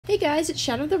Hey guys, it's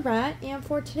Shadow the Rat, and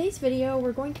for today's video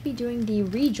we're going to be doing the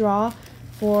redraw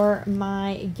for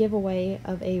my giveaway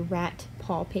of a rat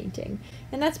paw painting.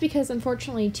 And that's because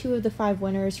unfortunately 2 of the 5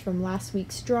 winners from last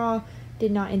week's draw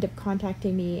did not end up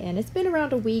contacting me, and it's been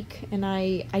around a week and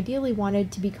I ideally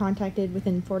wanted to be contacted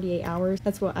within 48 hours.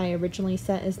 That's what I originally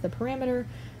set as the parameter.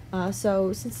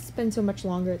 So since it's been so much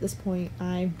longer at this point,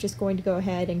 I'm just going to go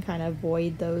ahead and kind of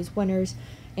void those winners,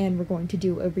 and we're going to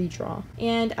do a redraw.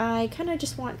 And I kind of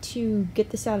just want to get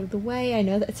this out of the way. I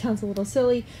know that sounds a little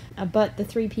silly, but the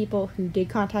 3 people who did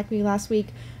contact me last week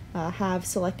have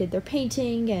selected their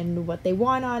painting and what they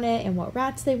want on it and what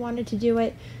rats they wanted to do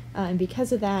it. And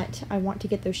because of that, I want to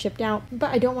get those shipped out, but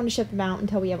I don't want to ship them out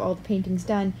until we have all the paintings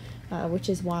done, which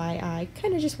is why I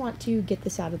kind of just want to get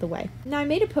this out of the way. Now, I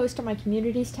made a post on my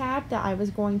communities tab that I was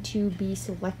going to be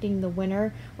selecting the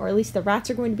winner, or at least the rats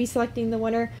are going to be selecting the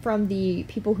winner from the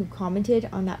people who commented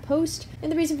on that post.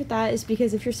 And the reason for that is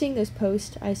because if you're seeing those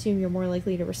posts, I assume you're more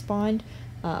likely to respond.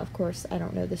 Of course, I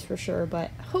don't know this for sure,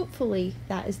 but hopefully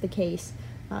that is the case.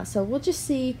 So we'll just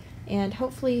see. And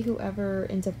hopefully whoever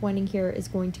ends up winning here is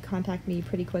going to contact me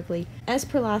pretty quickly. As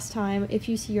per last time, if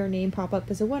you see your name pop up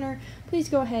as a winner, please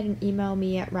go ahead and email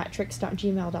me at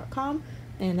rattrix@gmail.com,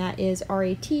 and that is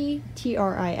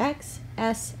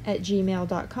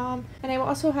rattrix@gmail.com. And I will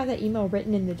also have that email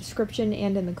written in the description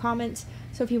and in the comments,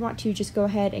 so if you want to just go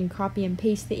ahead and copy and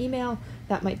paste the email,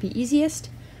 that might be easiest.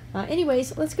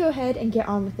 Anyways, let's go ahead and get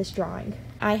on with this drawing.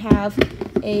 I have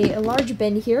a large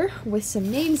bin here with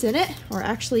some names in it, or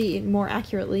actually, more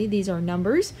accurately, these are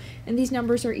numbers, and these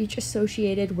numbers are each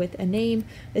associated with a name.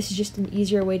 This is just an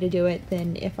easier way to do it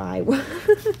than if I was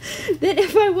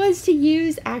to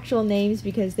use actual names,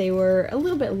 because they were a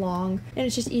little bit long, and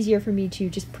it's just easier for me to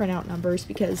just print out numbers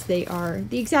because they are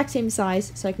the exact same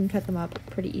size, so I can cut them up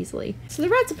pretty easily. So the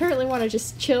rats apparently want to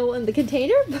just chill in the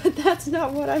container, but that's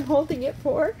not what I'm holding it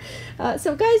for.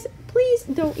 So guys, please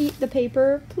don't eat the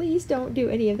paper. Please don't do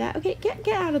any of that. Okay, get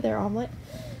out of there, Omelet.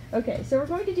 Okay, so we're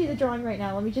going to do the drawing right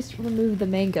now. Let me just remove the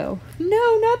mango.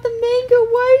 No, not the mango.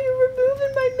 Why are you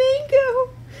removing my mango?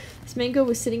 This mango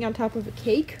was sitting on top of a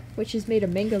cake, which is made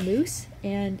of mango mousse,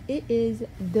 and it is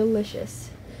delicious.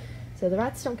 So the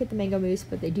rats don't get the mango mousse,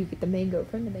 but they do get the mango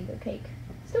from the mango cake.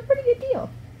 Still a pretty good deal.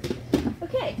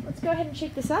 Okay, let's go ahead and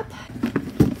shake this up.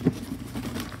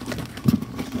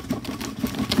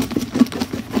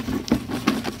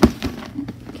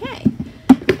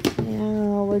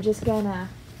 We're just gonna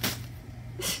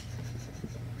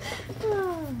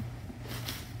oh,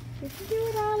 you can do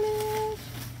it, Olive.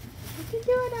 You can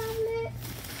do it, Omelet.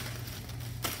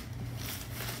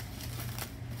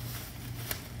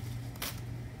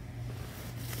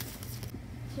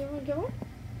 Do you want to go on?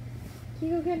 Can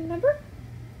you go get a number?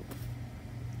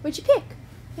 What'd you pick?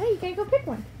 No, you gotta go pick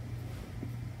one.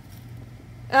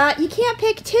 You can't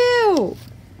pick 2.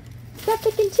 Stop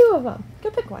picking 2 of them. Go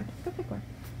pick one. Go pick one.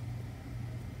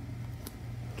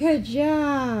 Good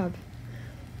job.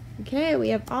 Okay, we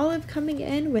have Olive coming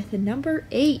in with a number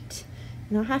 8.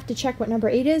 And I'll have to check what number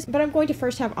 8 is, but I'm going to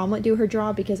first have Omelet do her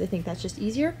draw because I think that's just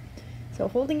easier. So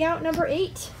holding out number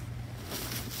 8.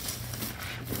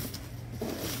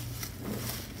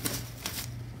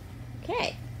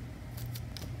 Okay.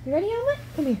 You ready, Omelet?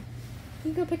 Come here.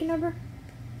 You can go pick a number.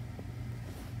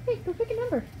 Hey, go pick a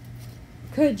number.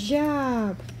 Good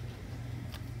job.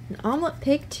 And Omelet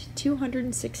picked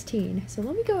 216. So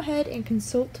let me go ahead and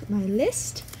consult my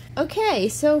list. Okay,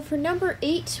 so for number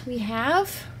 8, we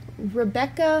have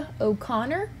Rebecca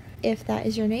O'Connor. If that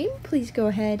is your name, please go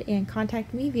ahead and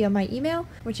contact me via my email,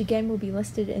 which again will be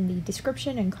listed in the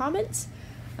description and comments.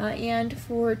 And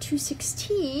for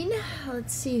 216,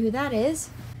 let's see who that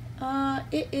is.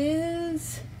 It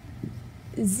is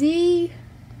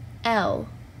ZL,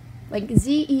 like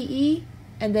ZEE,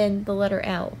 and then the letter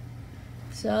L.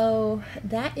 So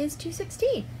that is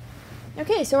 216.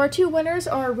 Okay, so our 2 winners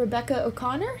are Rebecca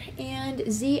O'Connor and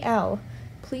ZL.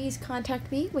 Please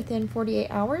contact me within 48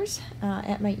 hours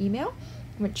at my email,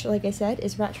 which, like I said,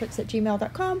 is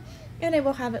rattrix@gmail.com, and I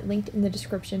will have it linked in the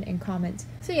description and comments.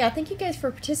 So yeah, thank you guys for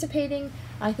participating.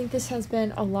 I think this has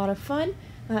been a lot of fun,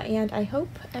 and I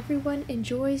hope everyone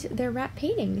enjoys their rat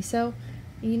painting. So,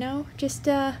 you know, just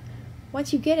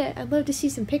once you get it, I'd love to see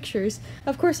some pictures.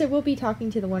 Of course, I will be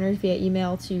talking to the winners via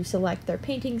email to select their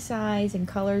painting size and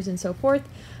colors and so forth,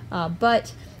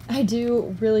 but I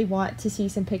do really want to see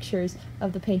some pictures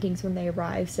of the paintings when they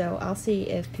arrive, so I'll see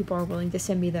if people are willing to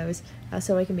send me those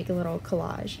so I can make a little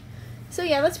collage. So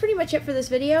yeah, that's pretty much it for this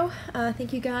video.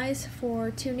 Thank you guys for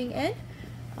tuning in.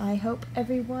 I hope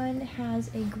everyone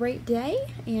has a great day,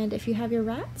 and if you have your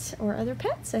rats or other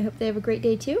pets, I hope they have a great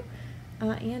day too.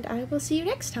 and I will see you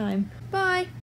next time. Bye!